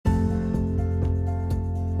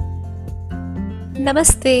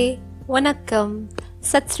Namaste, Vanakkam,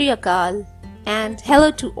 Sat Sri Akal, and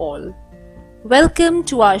hello to all. Welcome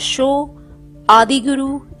to our show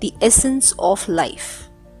Adiguru, the Essence of Life.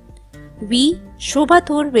 We, Shobha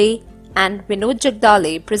Thorve and Vinod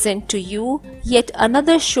Jagdale, present to you yet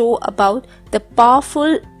another show about the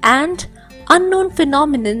powerful and unknown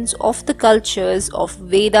phenomena of the cultures of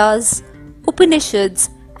Vedas,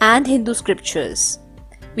 Upanishads, and Hindu scriptures.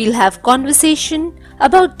 We'll have conversation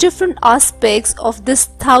about different aspects of this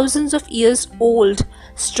thousands of years old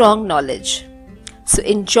strong knowledge. So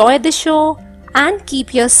enjoy the show and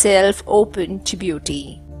keep yourself open to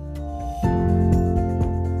beauty.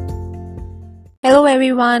 Hello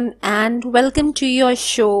everyone and welcome to your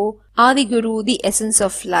show Adiguru, the Essence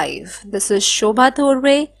of Life. This is Shobha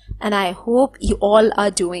Thorve and I hope you all are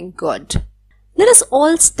doing good. Let us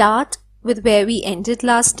all start with where we ended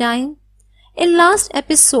last time. In last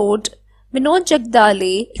episode, Vinod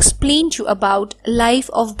Jagdale explained you about life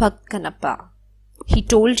of Bhakt Kannappa. He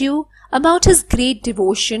told you about his great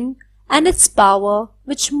devotion and its power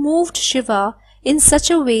which moved Shiva in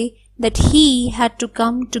such a way that he had to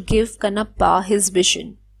come to give Kannappa his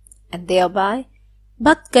vision, and thereby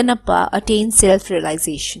Bhakt Kannappa attained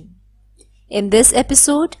self-realization. In this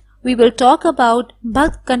episode, we will talk about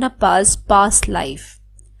Bhakt Kannappa's past life,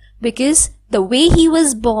 because the way he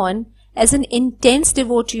was born as an intense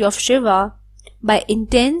devotee of Shiva, by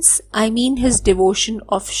intense I mean his devotion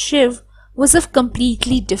of Shiv was of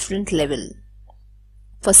completely different level.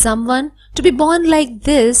 For someone to be born like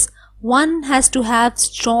this, one has to have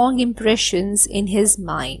strong impressions in his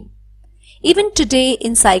mind. Even today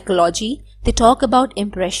in psychology, they talk about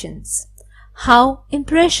impressions, how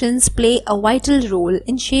impressions play a vital role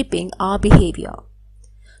in shaping our behavior.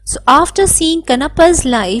 So after seeing Kannappa's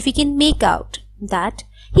life, we can make out that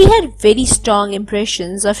he had very strong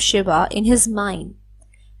impressions of Shiva in his mind.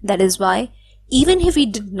 That is why, even if he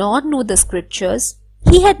did not know the scriptures,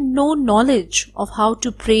 he had no knowledge of how to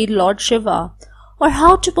pray Lord Shiva or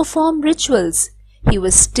how to perform rituals. He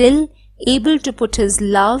was still able to put his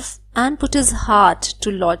love and put his heart to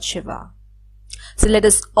Lord Shiva. So let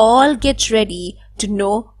us all get ready to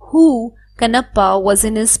know who Kannappa was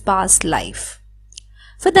in his past life.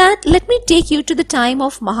 For that, let me take you to the time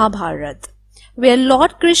of Mahabharata, where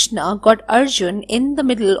Lord Krishna got Arjun in the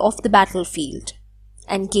middle of the battlefield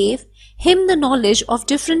and gave him the knowledge of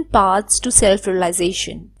different paths to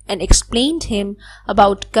self-realization and explained him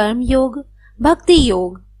about Karma Yoga, Bhakti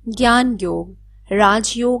Yoga, Jnana Yoga,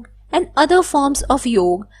 Raj Yoga and other forms of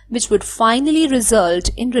yoga which would finally result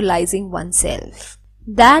in realizing oneself.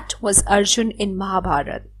 That was Arjun in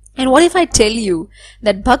Mahabharata. And what if I tell you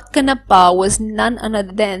that Bhakt Kannappa was none other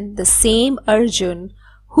than the same Arjun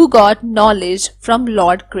who got knowledge from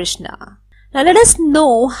Lord Krishna? Now let us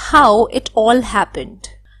know how it all happened.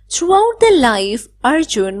 Throughout their life,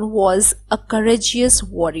 Arjun was a courageous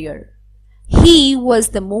warrior. He was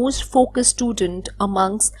the most focused student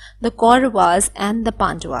amongst the Kauravas and the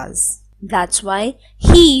Pandavas. That's why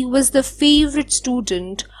he was the favorite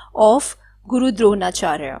student of Guru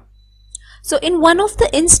Dronacharya. So in one of the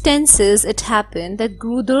instances, it happened that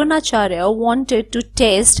Guru Dronacharya wanted to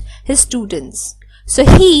test his students. So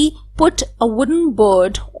he put a wooden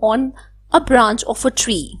bird on a branch of a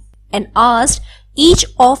tree and asked each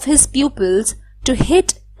of his pupils to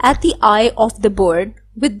hit at the eye of the bird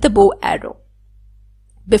with the bow arrow.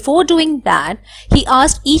 Before doing that, he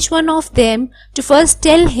asked each one of them to first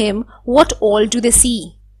tell him what all do they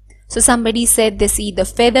see. So somebody said they see the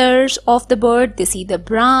feathers of the bird, they see the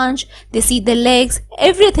branch, they see the legs,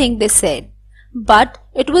 everything they said. But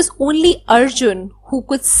it was only Arjun who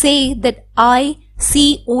could say that I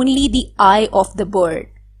see only the eye of the bird.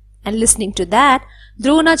 And listening to that,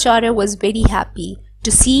 Dronacharya was very happy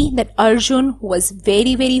to see that Arjun was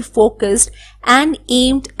very focused and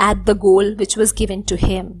aimed at the goal which was given to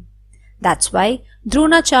him. That's why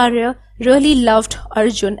Dronacharya really loved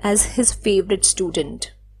Arjun as his favorite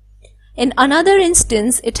student. In another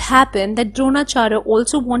instance, it happened that Dronacharya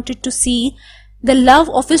also wanted to see the love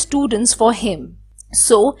of his students for him.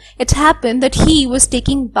 So it happened that he was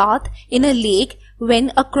taking bath in a lake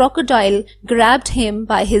when a crocodile grabbed him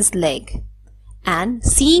by his leg. And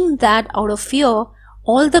seeing that, out of fear,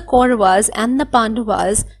 all the Kauravas and the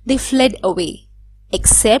Pandavas, they fled away,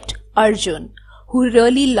 except Arjun, who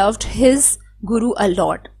really loved his guru a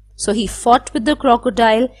lot. So he fought with the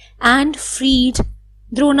crocodile and freed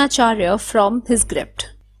Dronacharya from his grip.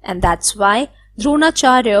 And that's why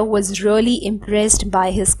Dronacharya was really impressed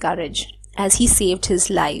by his courage, as he saved his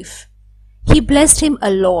life. He blessed him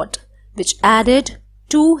a lot, which added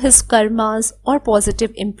to his karmas or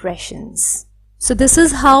positive impressions. So this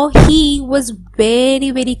is how he was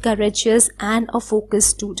very courageous and a focused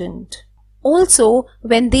student. Also,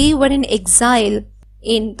 when they were in exile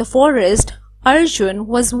in the forest, Arjun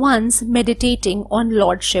was once meditating on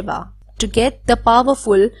Lord Shiva to get the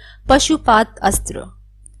powerful Pashupat Astra.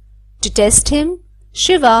 To test him,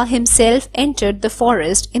 Shiva himself entered the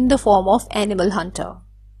forest in the form of animal hunter.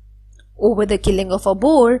 Over the killing of a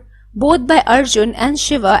boar, both by Arjun and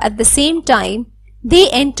Shiva at the same time, they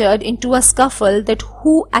entered into a scuffle that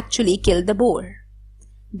who actually killed the boar.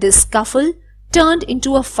 This scuffle turned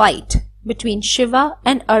into a fight between Shiva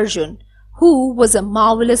and Arjun, who was a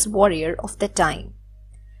marvelous warrior of the time.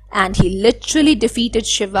 And he literally defeated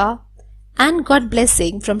Shiva and got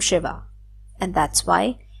blessing from Shiva. And that's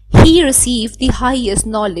why he received the highest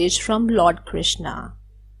knowledge from Lord Krishna.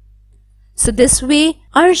 So this way,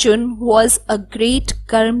 Arjun was a great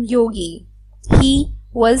Karma Yogi. He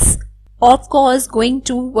was of course going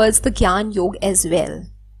towards the Gyan Yoga as well.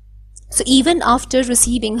 So even after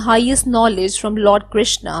receiving highest knowledge from Lord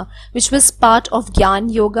Krishna, which was part of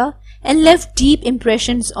Gyan Yoga and left deep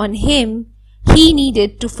impressions on him, he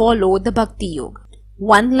needed to follow the Bhakti Yoga.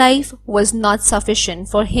 One life was not sufficient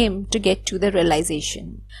for him to get to the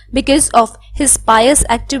realization. Because of his pious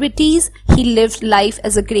activities, he lived life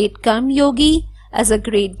as a great Karma Yogi, as a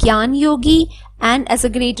great Gyan Yogi, and as a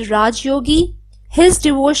great Raj Yogi. His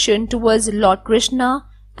devotion towards Lord Krishna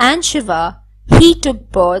and Shiva, he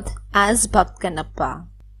took birth as Bhakt Kanappa.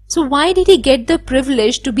 So why did he get the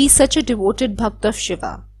privilege to be such a devoted Bhakt of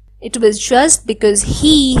Shiva? It was just because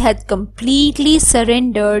he had completely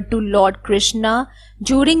surrendered to Lord Krishna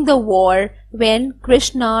during the war when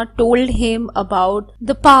Krishna told him about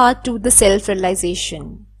the path to the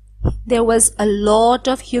self-realization. There was a lot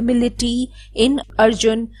of humility in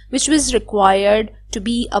Arjun which was required to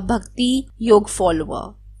be a Bhakti Yoga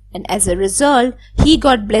follower. And as a result, he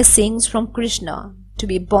got blessings from Krishna to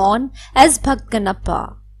be born as Bhakt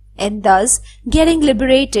Kanappa and thus getting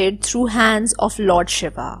liberated through hands of Lord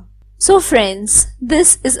Shiva. So friends,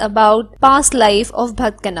 this is about past life of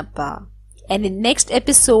Bhakt Kanappa. And in next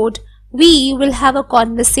episode, we will have a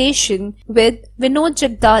conversation with Vinod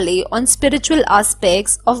Jagdale on spiritual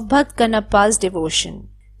aspects of Bhakt Kanappa's devotion.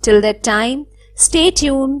 Till that time, stay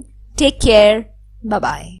tuned, take care,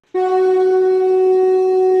 bye-bye.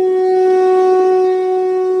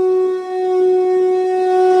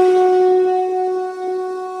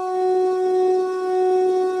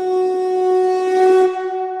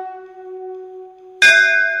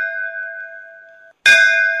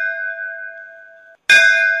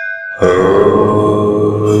 Oh.